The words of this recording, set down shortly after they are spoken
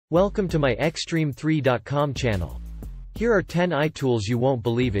Welcome to my Xtream3.com channel. Here are 10 AI tools you won't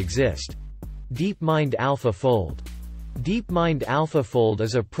believe exist. DeepMind AlphaFold. DeepMind AlphaFold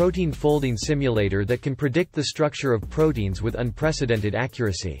is a protein folding simulator that can predict the structure of proteins with unprecedented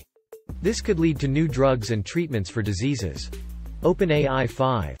accuracy. This could lead to new drugs and treatments for diseases. OpenAI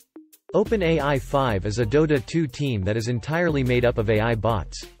 5. OpenAI 5 is a Dota 2 team that is entirely made up of AI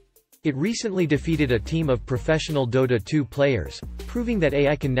bots. It recently defeated a team of professional Dota 2 players, proving that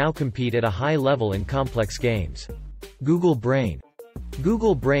AI can now compete at a high level in complex games. Google Brain.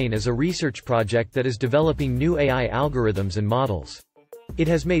 Google Brain is a research project that is developing new AI algorithms and models. It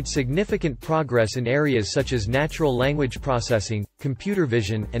has made significant progress in areas such as natural language processing, computer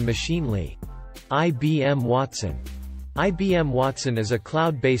vision, and machine learning. IBM Watson. IBM Watson is a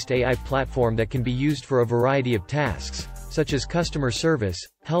cloud-based AI platform that can be used for a variety of tasks, such as customer service,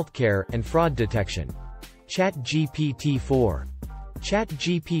 healthcare, and fraud detection. ChatGPT-4.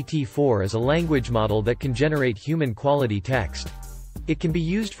 ChatGPT-4 is a language model that can generate human-quality text. It can be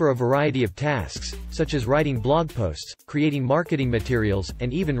used for a variety of tasks, such as writing blog posts, creating marketing materials,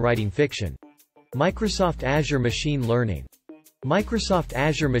 and even writing fiction. Microsoft Azure Machine Learning. Microsoft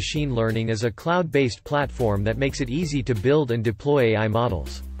Azure Machine Learning is a cloud-based platform that makes it easy to build and deploy AI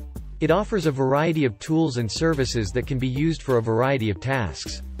models. It offers a variety of tools and services that can be used for a variety of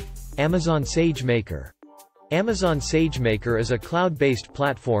tasks. Amazon SageMaker. Amazon SageMaker is a cloud-based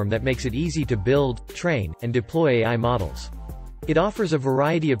platform that makes it easy to build, train, and deploy AI models. It offers a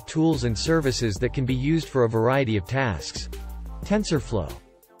variety of tools and services that can be used for a variety of tasks. TensorFlow.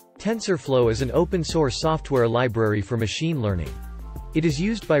 TensorFlow is an open-source software library for machine learning. It is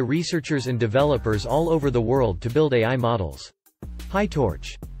used by researchers and developers all over the world to build AI models.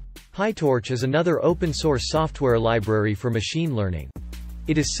 PyTorch. PyTorch is another open-source software library for machine learning.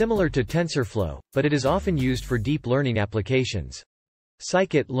 It is similar to TensorFlow, but it is often used for deep learning applications.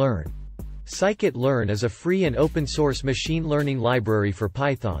 Scikit-learn. Scikit-learn is a free and open-source machine learning library for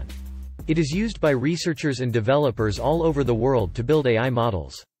Python. It is used by researchers and developers all over the world to build AI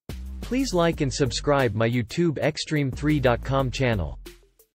models. Please like and subscribe my YouTube Xtream3.com channel.